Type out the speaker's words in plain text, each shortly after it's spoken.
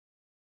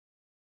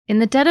In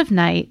the dead of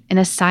night, in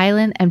a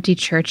silent, empty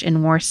church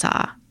in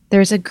Warsaw,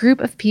 there's a group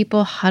of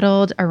people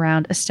huddled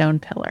around a stone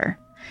pillar.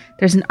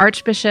 There's an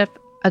archbishop,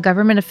 a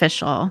government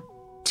official,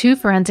 2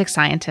 forensic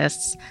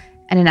scientists,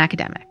 and an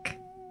academic.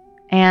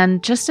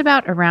 And just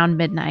about around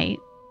midnight,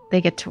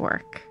 they get to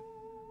work.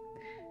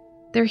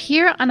 They're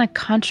here on a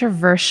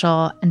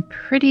controversial and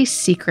pretty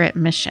secret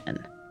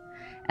mission.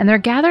 And they're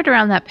gathered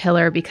around that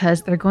pillar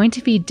because they're going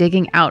to be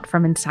digging out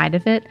from inside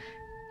of it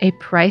a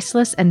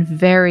priceless and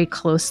very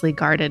closely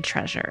guarded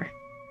treasure.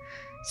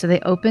 So they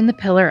open the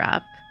pillar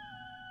up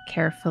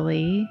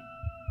carefully,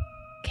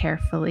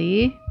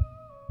 carefully.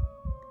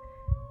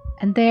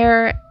 And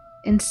there,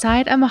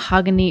 inside a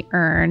mahogany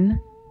urn,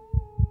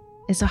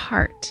 is a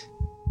heart.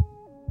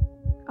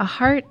 A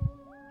heart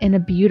in a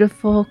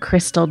beautiful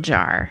crystal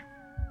jar.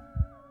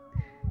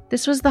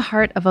 This was the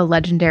heart of a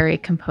legendary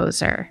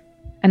composer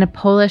and a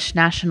Polish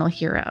national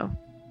hero,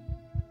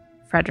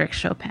 Frédéric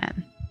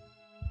Chopin.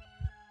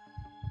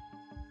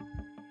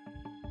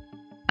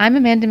 I'm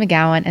Amanda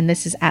McGowan, and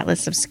this is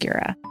Atlas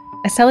Obscura,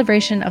 a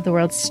celebration of the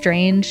world's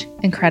strange,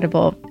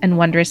 incredible, and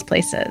wondrous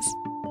places.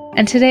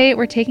 And today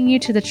we're taking you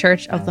to the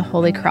Church of the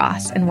Holy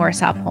Cross in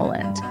Warsaw,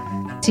 Poland,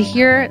 to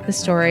hear the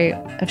story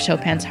of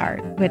Chopin's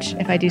heart, which,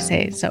 if I do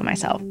say so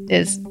myself,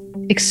 is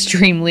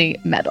extremely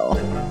metal.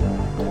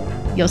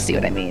 You'll see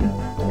what I mean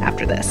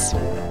after this.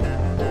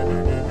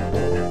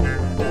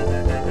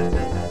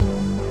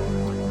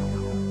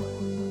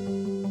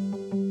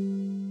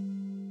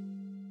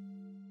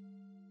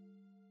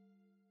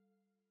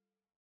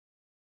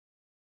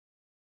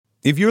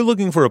 If you're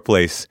looking for a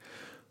place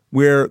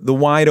where the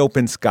wide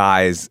open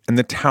skies and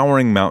the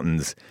towering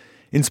mountains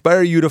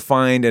inspire you to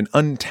find an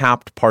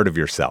untapped part of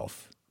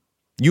yourself,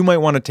 you might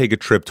want to take a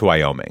trip to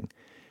Wyoming.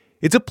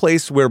 It's a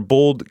place where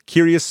bold,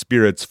 curious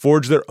spirits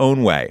forge their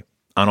own way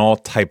on all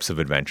types of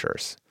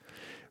adventures.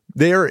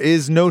 There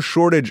is no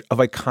shortage of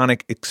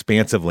iconic,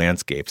 expansive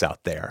landscapes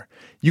out there.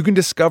 You can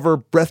discover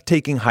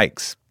breathtaking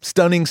hikes,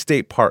 stunning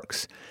state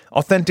parks,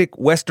 authentic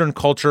Western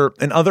culture,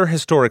 and other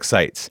historic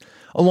sites,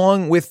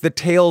 along with the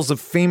tales of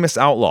famous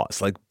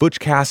outlaws like Butch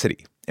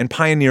Cassidy and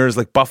pioneers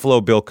like Buffalo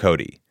Bill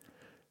Cody.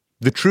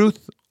 The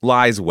truth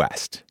lies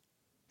west.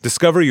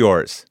 Discover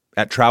yours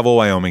at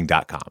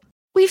travelwyoming.com.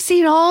 We've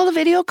seen all the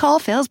video call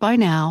fails by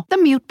now. The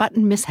mute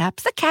button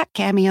mishaps, the cat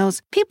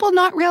cameos, people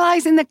not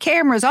realizing the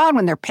camera's on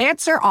when their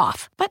pants are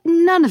off. But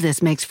none of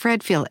this makes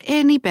Fred feel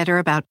any better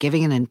about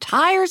giving an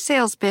entire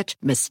sales pitch,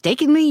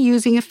 mistakenly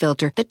using a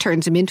filter that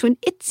turns him into an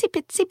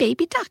itsy-bitsy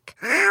baby duck.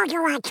 How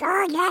do I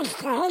turn this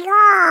thing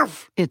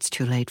off? It's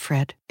too late,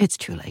 Fred. It's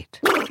too late.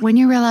 When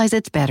you realize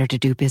it's better to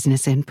do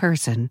business in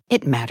person,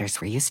 it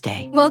matters where you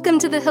stay. Welcome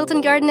to the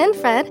Hilton Garden Inn,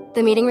 Fred.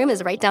 The meeting room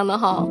is right down the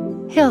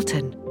hall.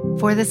 Hilton,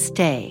 for the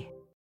stay.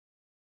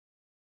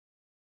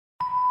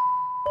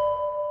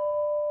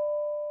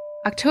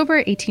 October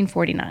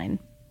 1849,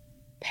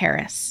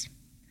 Paris.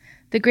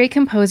 The great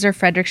composer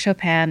Frédéric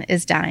Chopin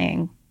is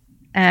dying,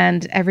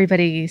 and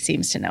everybody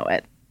seems to know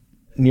it.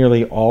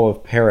 Nearly all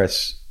of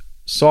Paris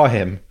saw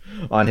him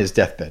on his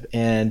deathbed,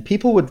 and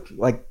people would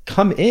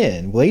come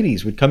in,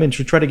 ladies would come in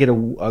to try to get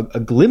a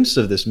glimpse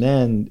of this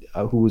man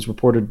who was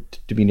reported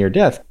to be near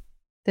death.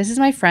 This is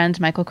my friend,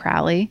 Michael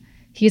Crowley.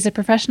 He's a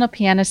professional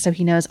pianist, so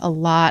he knows a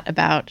lot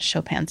about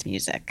Chopin's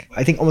music.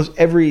 I think almost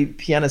every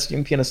pianist,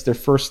 young pianist, their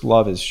first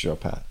love is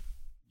Chopin.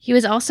 He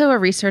was also a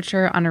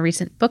researcher on a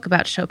recent book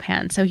about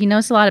Chopin, so he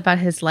knows a lot about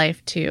his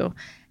life, too,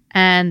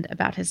 and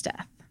about his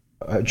death.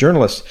 A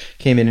journalist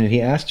came in and he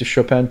asked if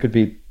Chopin could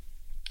be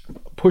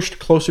pushed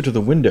closer to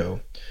the window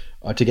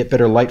to get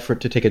better light for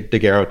it to take a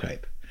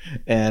daguerreotype.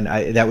 And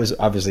that was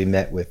obviously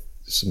met with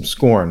some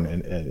scorn,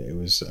 and it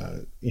was,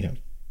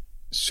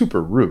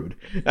 super rude.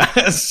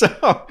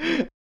 So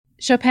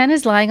Chopin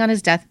is lying on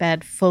his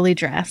deathbed, fully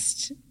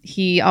dressed.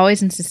 He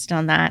always insisted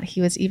on that. He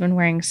was even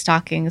wearing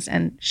stockings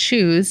and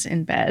shoes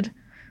in bed.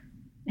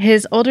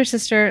 His older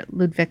sister,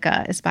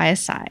 Ludwika, is by his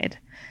side.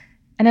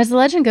 And as the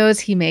legend goes,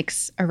 he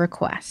makes a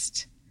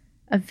request.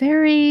 A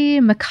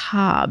very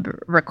macabre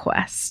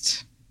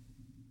request.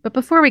 But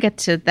before we get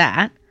to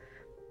that,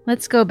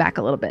 let's go back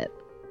a little bit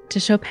to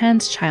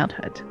Chopin's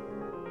childhood.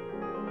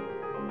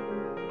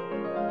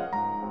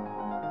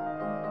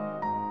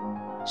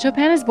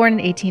 Chopin is born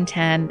in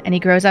 1810, and he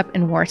grows up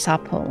in Warsaw,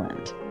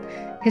 Poland.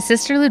 His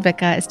sister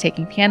Ludwika is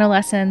taking piano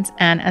lessons,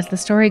 and as the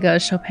story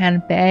goes,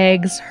 Chopin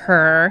begs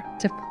her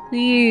to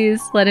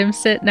please let him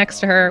sit next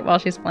to her while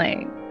she's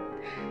playing.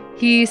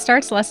 He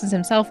starts lessons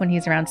himself when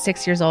he's around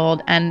 6 years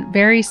old, and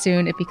very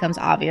soon it becomes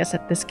obvious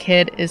that this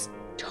kid is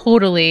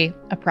totally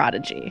a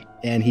prodigy.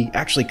 And he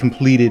actually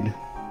completed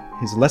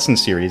his lesson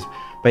series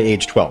by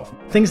age 12.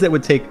 Things that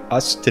would take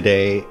us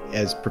today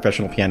as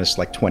professional pianists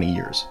like 20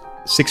 years.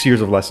 6 years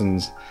of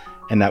lessons,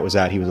 and that was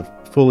that. He was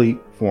a fully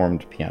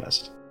formed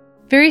pianist.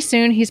 Very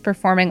soon, he's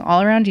performing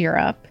all around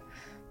Europe,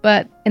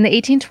 but in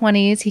the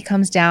 1820s, he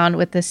comes down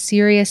with a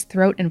serious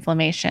throat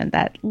inflammation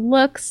that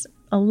looks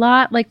a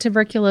lot like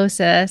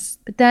tuberculosis,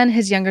 but then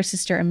his younger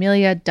sister,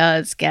 Amelia,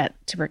 does get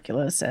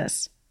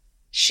tuberculosis.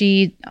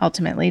 She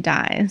ultimately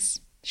dies.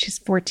 She's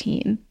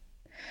 14.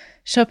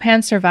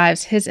 Chopin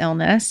survives his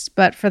illness,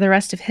 but for the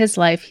rest of his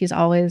life, he's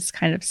always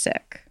kind of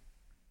sick.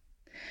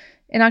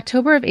 In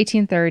October of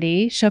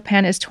 1830,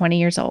 Chopin is 20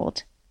 years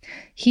old.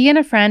 He and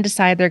a friend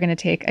decide they're going to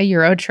take a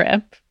Euro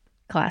trip.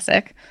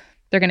 Classic.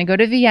 They're going to go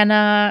to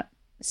Vienna,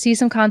 see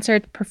some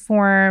concerts,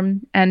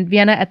 perform, and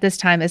Vienna at this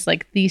time is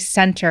like the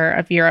center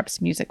of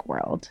Europe's music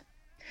world.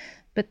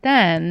 But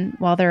then,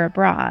 while they're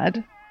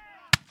abroad,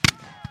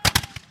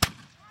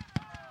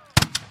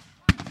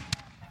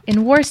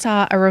 in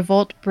Warsaw, a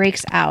revolt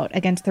breaks out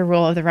against the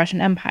rule of the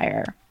Russian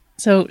Empire.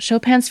 So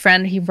Chopin's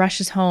friend, he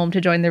rushes home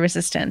to join the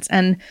resistance.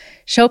 And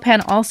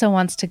Chopin also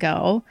wants to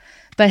go,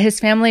 but his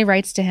family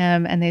writes to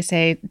him and they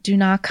say, do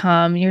not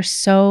come. You're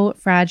so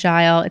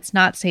fragile. It's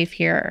not safe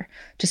here.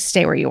 Just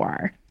stay where you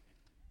are.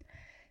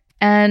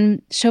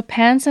 And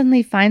Chopin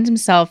suddenly finds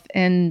himself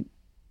in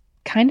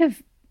kind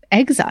of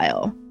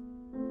exile.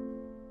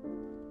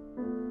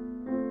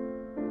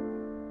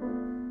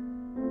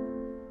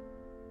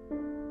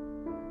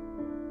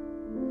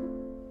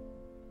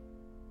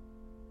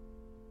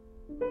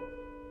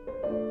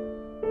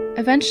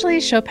 Eventually,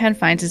 Chopin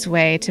finds his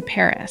way to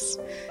Paris.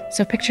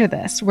 So picture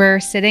this. We're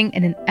sitting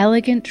in an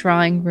elegant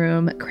drawing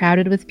room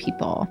crowded with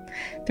people.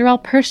 They're all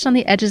perched on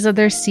the edges of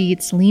their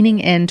seats, leaning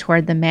in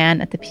toward the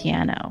man at the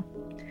piano.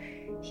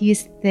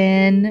 He's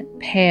thin,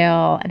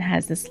 pale, and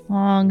has this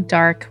long,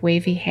 dark,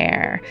 wavy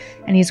hair.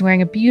 And he's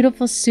wearing a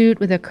beautiful suit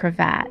with a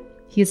cravat.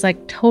 He's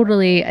like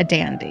totally a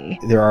dandy.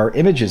 There are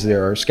images,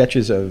 there are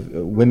sketches of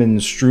women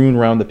strewn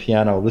around the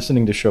piano,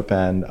 listening to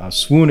Chopin,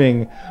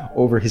 swooning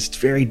over his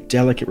very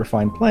delicate,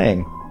 refined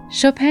playing.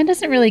 Chopin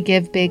doesn't really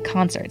give big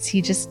concerts.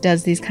 He just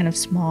does these kind of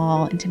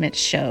small, intimate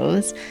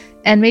shows.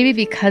 And maybe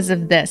because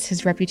of this,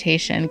 his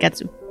reputation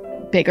gets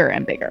bigger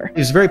and bigger.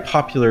 He was very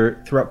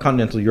popular throughout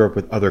continental Europe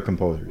with other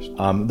composers.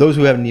 Those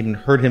who haven't even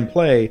heard him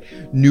play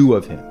knew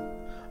of him.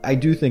 I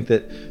do think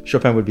that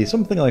Chopin would be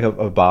something like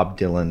a Bob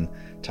Dylan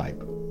type.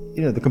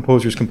 You know, the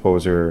composer's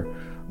composer,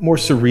 more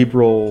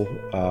cerebral,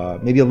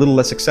 maybe a little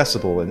less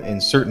accessible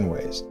in certain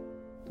ways.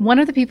 One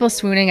of the people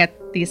swooning at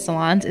these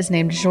salons is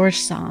named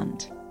Georges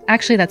Sand.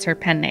 Actually, that's her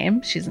pen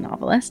name. She's a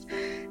novelist.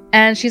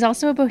 And she's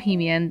also a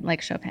bohemian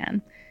like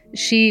Chopin.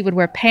 She would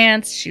wear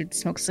pants, she would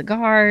smoke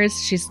cigars,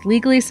 she's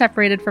legally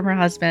separated from her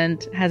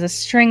husband, has a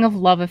string of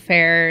love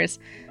affairs.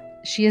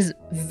 She is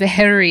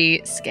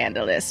very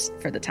scandalous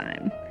for the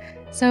time.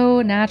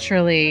 So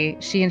naturally,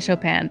 she and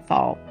Chopin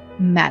fall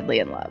madly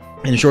in love.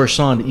 And Georges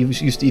Sand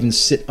used to even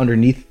sit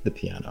underneath the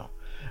piano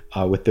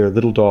with their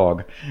little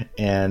dog,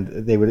 and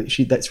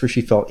that's where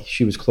she felt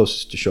she was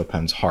closest to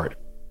Chopin's heart.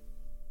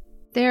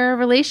 Their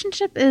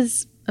relationship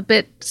is a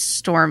bit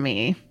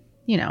stormy,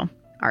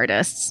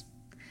 artists.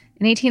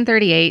 In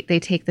 1838, they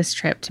take this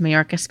trip to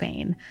Majorca,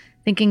 Spain,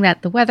 thinking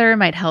that the weather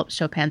might help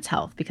Chopin's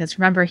health, because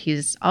remember,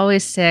 he's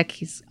always sick,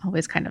 he's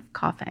always kind of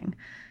coughing.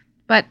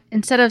 But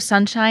instead of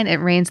sunshine, it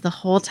rains the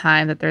whole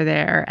time that they're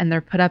there, and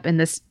they're put up in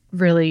this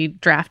really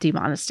drafty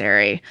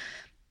monastery.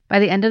 By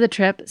the end of the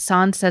trip,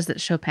 Sand says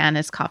that Chopin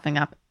is coughing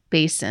up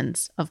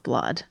basins of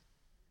blood.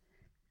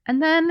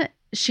 And then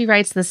she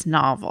writes this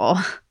novel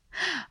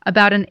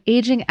about an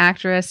aging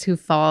actress who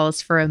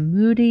falls for a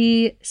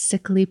moody,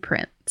 sickly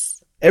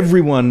prince.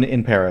 Everyone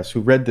in Paris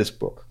who read this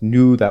book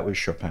knew that was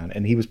Chopin,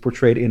 and he was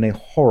portrayed in a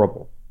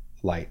horrible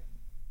light.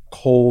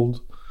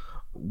 Cold,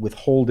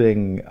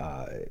 withholding.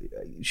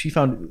 She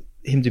found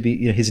him to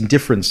be, his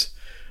indifference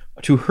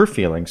to her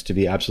feelings to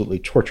be absolutely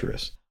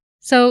torturous.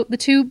 So the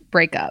two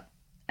break up,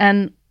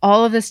 and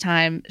all of this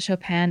time,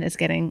 Chopin is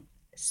getting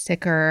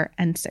sicker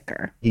and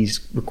sicker.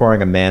 He's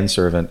requiring a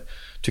manservant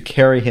to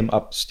carry him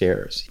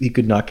upstairs. He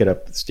could not get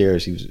up the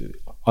stairs. He was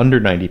under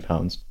 90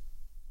 pounds.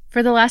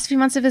 For the last few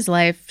months of his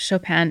life,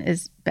 Chopin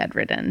is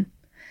bedridden.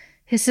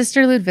 His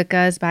sister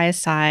Ludwika is by his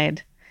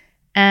side,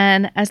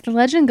 and as the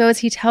legend goes,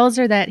 he tells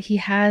her that he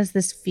has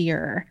this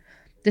fear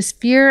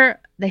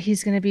that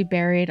he's going to be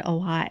buried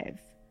alive.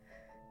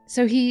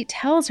 So he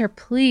tells her,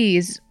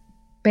 please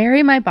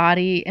bury my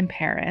body in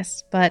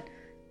Paris, but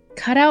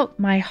cut out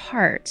my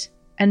heart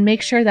and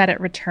make sure that it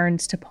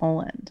returns to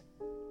Poland.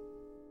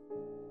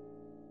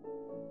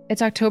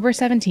 It's October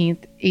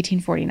 17th,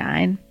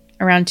 1849,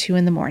 around 2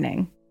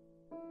 a.m.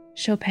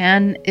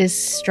 Chopin is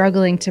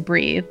struggling to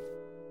breathe.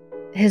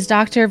 His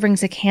doctor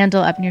brings a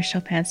candle up near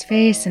Chopin's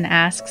face and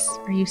asks,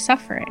 "Are you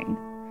suffering?"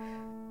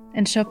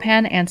 And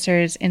Chopin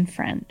answers in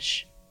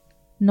French,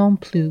 "Non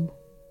plus,"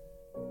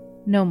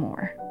 no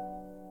more.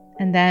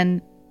 And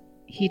then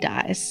he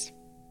dies.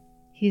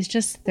 He's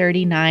just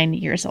 39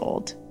 years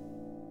old.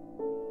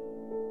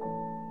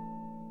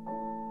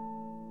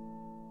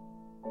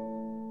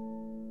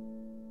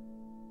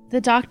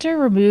 The doctor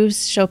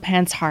removes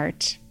Chopin's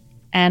heart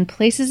and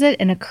places it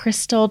in a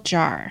crystal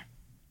jar.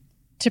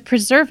 To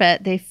preserve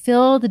it, they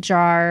fill the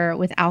jar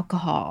with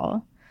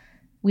alcohol.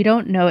 We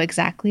don't know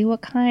exactly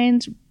what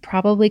kind,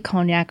 probably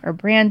cognac or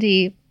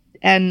brandy,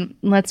 and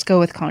let's go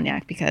with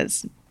cognac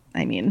because,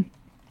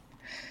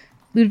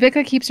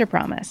 Ludwika keeps her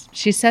promise.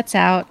 She sets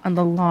out on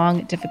the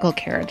long, difficult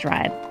carriage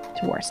ride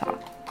to Warsaw.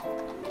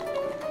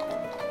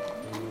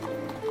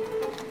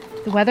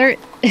 The weather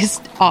is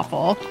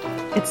awful.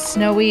 It's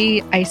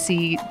snowy,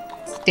 icy,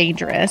 it's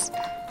dangerous.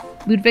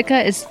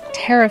 Ludwika is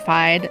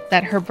terrified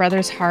that her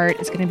brother's heart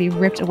is going to be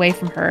ripped away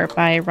from her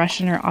by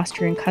Russian or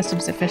Austrian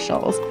customs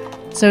officials.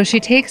 So she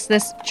takes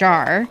this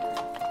jar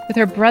with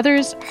her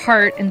brother's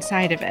heart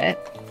inside of it,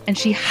 and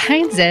she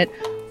hides it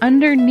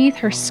underneath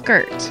her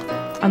skirt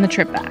on the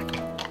trip back.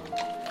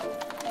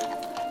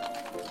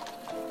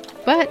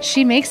 But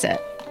she makes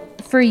it.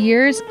 For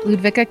years,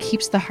 Ludwika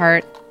keeps the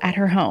heart at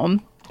her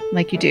home,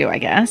 like you do, I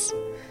guess.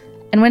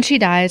 And when she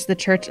dies, the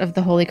Church of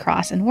the Holy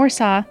Cross in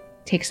Warsaw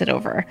takes it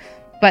over.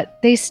 But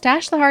they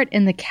stash the heart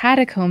in the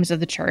catacombs of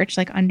the church,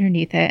 like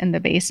underneath it in the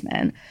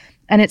basement.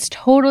 And it's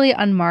totally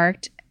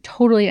unmarked,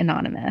 totally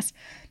anonymous.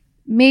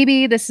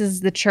 Maybe this is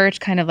the church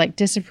kind of like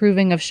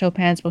disapproving of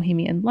Chopin's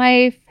bohemian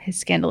life, his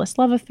scandalous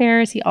love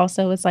affairs. He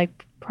also was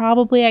like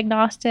probably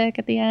agnostic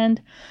at the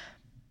end.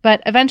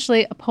 But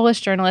eventually a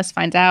Polish journalist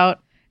finds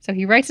out. So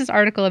he writes this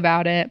article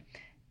about it.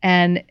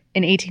 And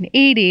in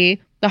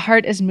 1880, the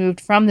heart is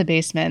moved from the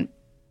basement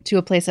to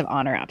a place of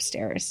honor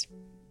upstairs.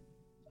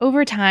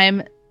 Over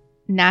time,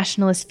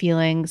 nationalist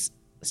feelings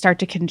start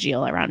to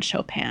congeal around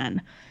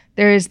Chopin.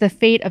 There is the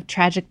fate of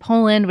tragic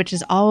Poland, which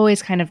is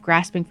always kind of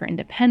grasping for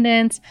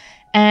independence,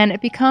 and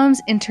it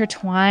becomes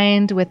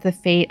intertwined with the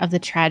fate of the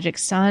tragic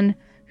son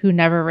who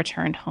never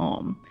returned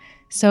home.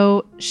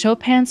 So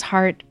Chopin's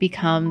heart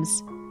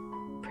becomes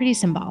pretty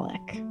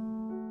symbolic.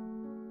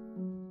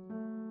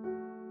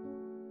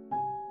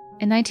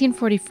 In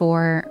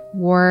 1944,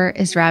 war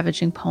is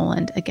ravaging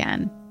Poland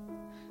again.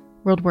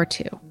 World War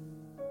II.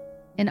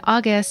 In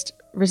August,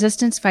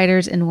 resistance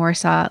fighters in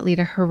Warsaw lead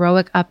a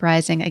heroic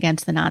uprising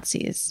against the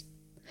Nazis.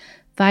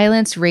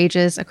 Violence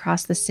rages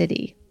across the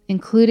city,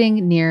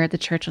 including near the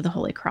Church of the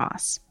Holy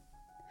Cross.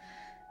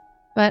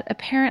 But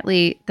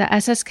apparently, the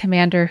SS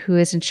commander who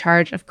is in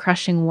charge of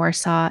crushing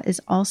Warsaw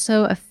is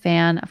also a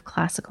fan of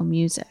classical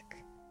music.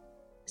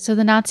 So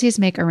the Nazis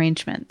make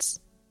arrangements.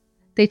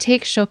 They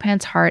take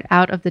Chopin's heart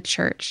out of the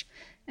church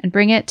and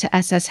bring it to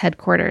SS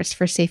headquarters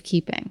for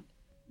safekeeping.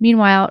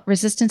 Meanwhile,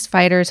 resistance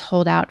fighters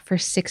hold out for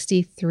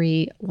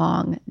 63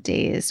 long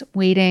days,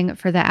 waiting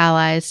for the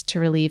Allies to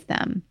relieve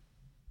them.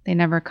 They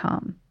never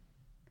come.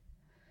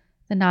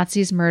 The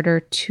Nazis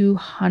murder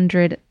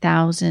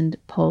 200,000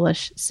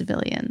 Polish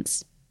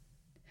civilians.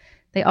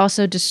 They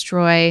also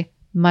destroy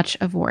much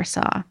of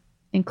Warsaw,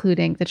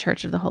 including the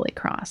Church of the Holy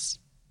Cross.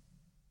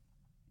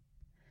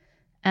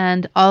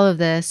 And all of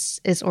this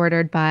is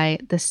ordered by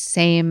the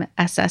same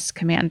SS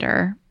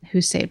commander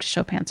who saved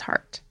Chopin's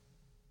heart.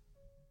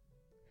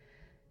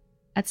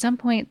 At some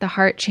point, the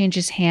heart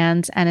changes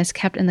hands and is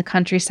kept in the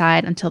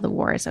countryside until the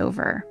war is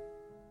over.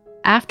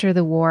 After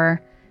the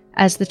war,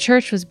 as the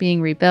church was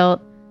being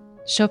rebuilt,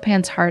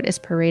 Chopin's heart is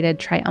paraded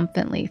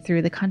triumphantly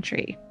through the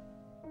country.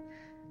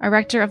 A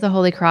rector of the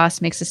Holy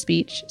Cross makes a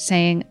speech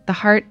saying, "The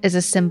heart is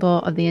a symbol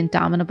of the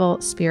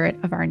indomitable spirit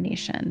of our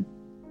nation."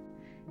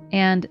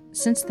 And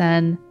since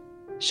then,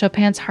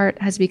 Chopin's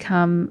heart has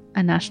become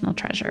a national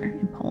treasure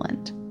in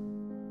Poland.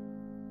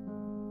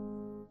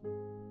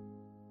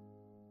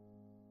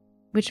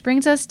 Which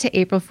brings us to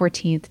April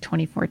 14th,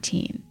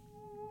 2014.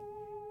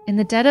 In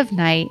the dead of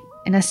night,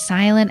 in a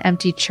silent,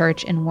 empty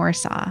church in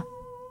Warsaw,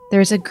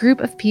 there's a group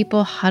of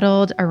people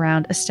huddled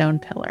around a stone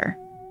pillar.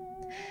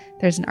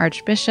 There's an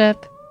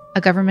archbishop,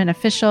 a government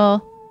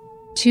official,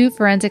 2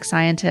 forensic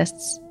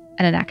scientists,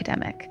 and an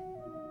academic.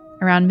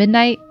 Around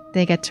midnight,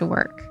 they get to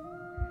work.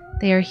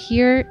 They are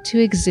here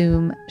to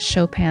exhume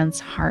Chopin's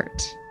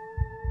heart.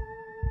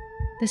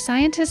 The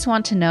scientists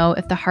want to know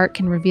if the heart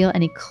can reveal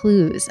any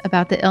clues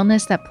about the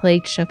illness that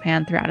plagued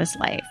Chopin throughout his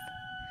life.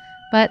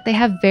 But they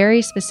have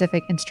very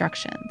specific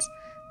instructions.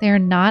 They are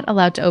not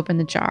allowed to open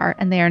the jar,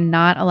 and they are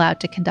not allowed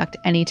to conduct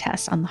any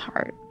tests on the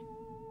heart.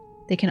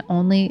 They can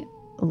only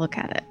look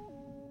at it.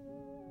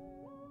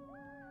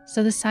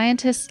 So the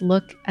scientists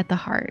look at the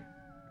heart.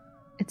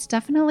 It's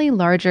definitely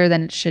larger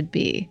than it should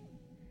be,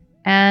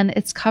 and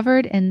it's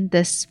covered in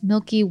this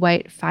milky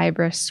white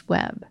fibrous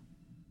web.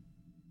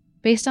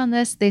 Based on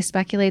this, they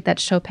speculate that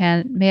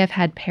Chopin may have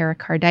had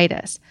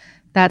pericarditis.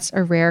 That's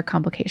a rare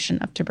complication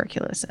of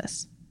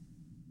tuberculosis.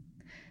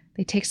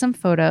 They take some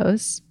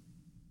photos,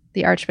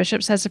 the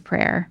archbishop says a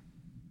prayer,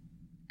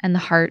 and the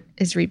heart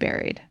is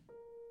reburied.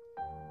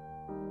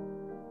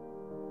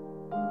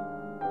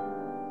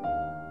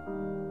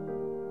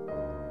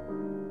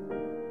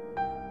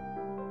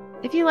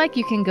 If you like,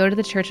 you can go to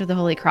the Church of the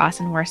Holy Cross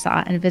in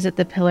Warsaw and visit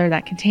the pillar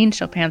that contains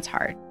Chopin's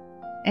heart.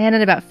 And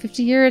in about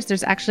 50 years,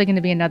 there's actually going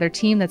to be another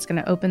team that's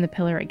going to open the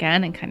pillar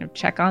again and kind of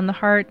check on the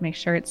heart, make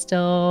sure it's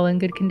still in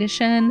good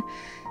condition.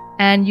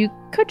 And you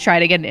could try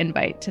to get an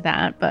invite to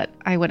that, but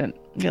I wouldn't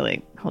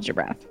really hold your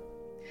breath.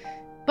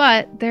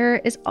 But there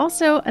is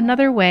also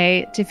another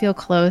way to feel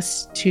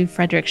close to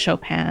Frédéric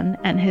Chopin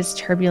and his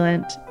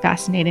turbulent,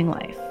 fascinating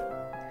life.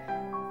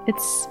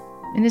 It's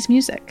in his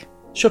music.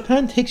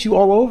 Chopin takes you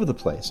all over the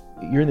place.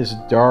 You're in this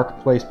dark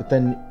place, but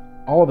then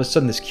all of a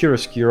sudden this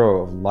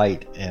chiaroscuro of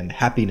light and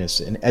happiness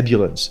and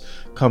ebullience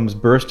comes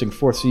bursting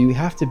forth. So you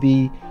have to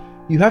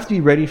You have to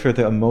be ready for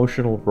the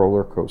emotional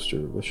roller coaster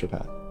with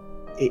Chopin.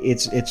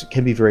 It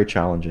can be very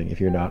challenging if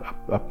you're not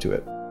up to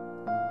it.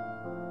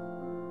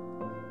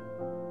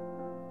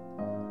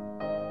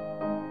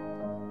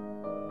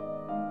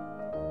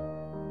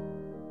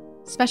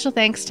 Special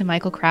thanks to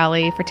Michael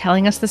Crowley for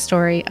telling us the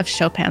story of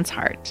Chopin's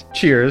heart.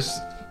 Cheers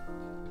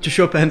to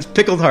Chopin's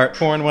pickled heart,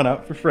 pouring one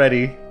out for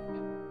Freddie.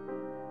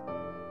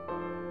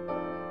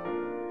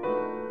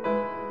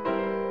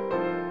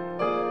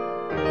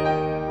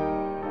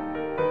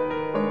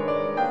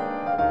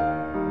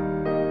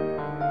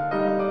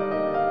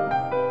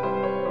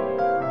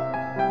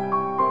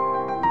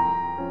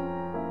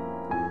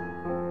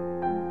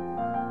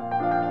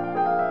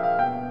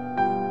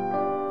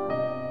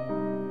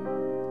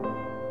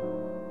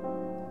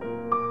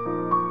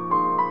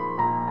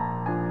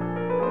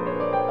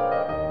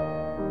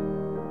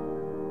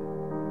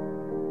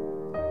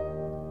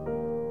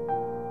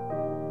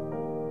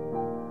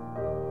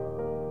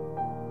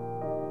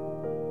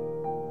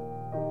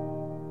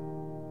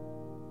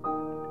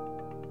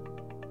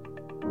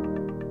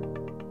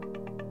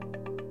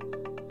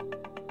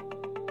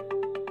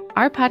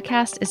 Our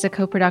podcast is a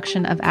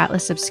co-production of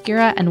Atlas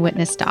Obscura and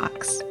Witness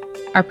Docs.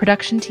 Our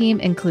production team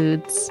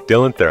includes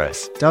Dylan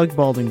Thuras, Doug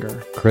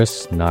Baldinger,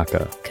 Chris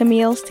Naka,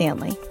 Camille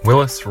Stanley,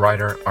 Willis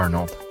Ryder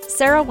Arnold,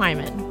 Sarah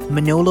Wyman,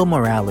 Manolo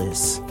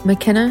Morales,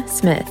 McKenna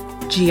Smith,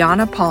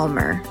 Gianna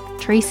Palmer,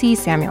 Tracy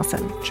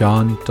Samuelson,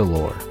 John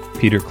Delore,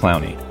 Peter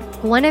Clowney,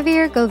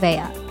 Guinevere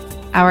Govea.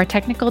 Our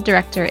technical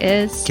director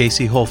is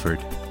Casey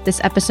Holford. This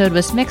episode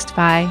was mixed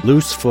by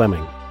Luce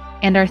Fleming.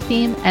 And our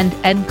theme and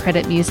end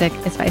credit music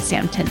is by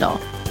Sam Tyndall.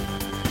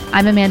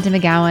 I'm Amanda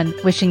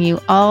McGowan, wishing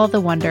you all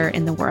the wonder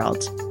in the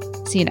world.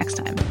 See you next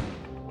time.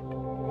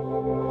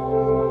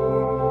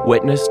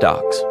 Witness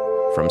Docs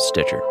from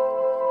Stitcher.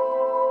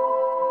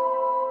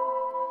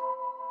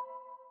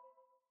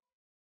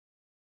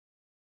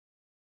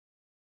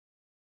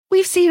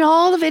 We've seen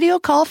all the video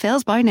call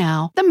fails by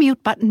now. The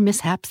mute button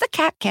mishaps, the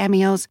cat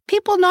cameos,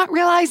 people not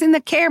realizing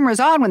the camera's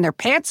on when their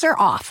pants are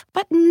off.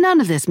 But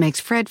none of this makes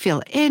Fred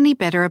feel any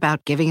better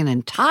about giving an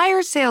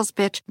entire sales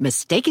pitch,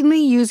 mistakenly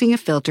using a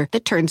filter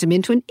that turns him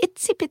into an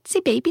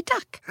itsy-bitsy baby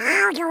duck.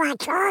 How do I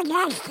turn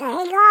this thing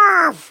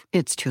off?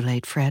 It's too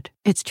late, Fred.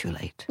 It's too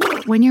late.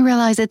 When you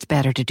realize it's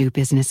better to do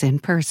business in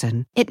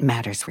person, it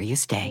matters where you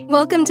stay.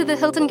 Welcome to the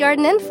Hilton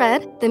Garden Inn,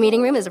 Fred. The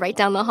meeting room is right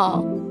down the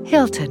hall.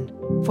 Hilton,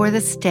 for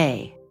the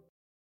stay.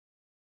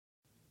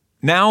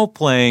 Now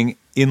playing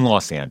in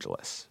Los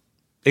Angeles.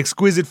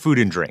 Exquisite food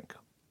and drink,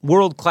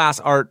 world-class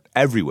art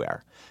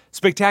everywhere,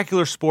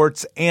 spectacular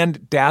sports,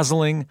 and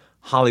dazzling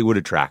Hollywood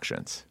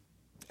attractions.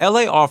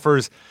 LA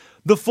offers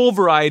the full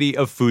variety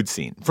of food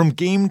scene, from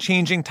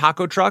game-changing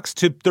taco trucks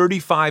to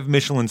 35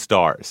 Michelin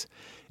stars.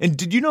 And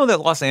did you know that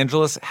Los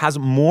Angeles has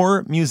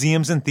more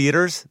museums and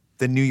theaters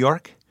than New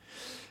York?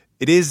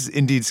 It is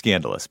indeed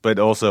scandalous, but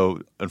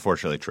also,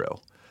 unfortunately, true.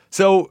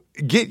 So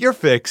get your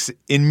fix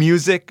in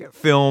music,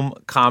 film,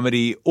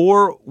 comedy,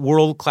 or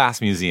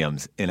world-class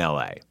museums in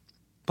LA.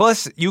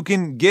 Plus, you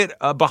can get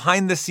a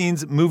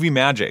behind-the-scenes movie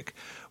magic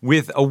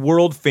with a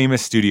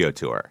world-famous studio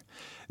tour.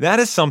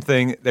 That is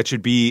something that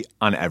should be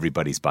on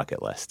everybody's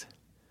bucket list.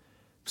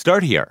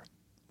 Start here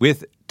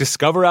with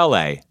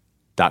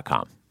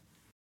discoverla.com.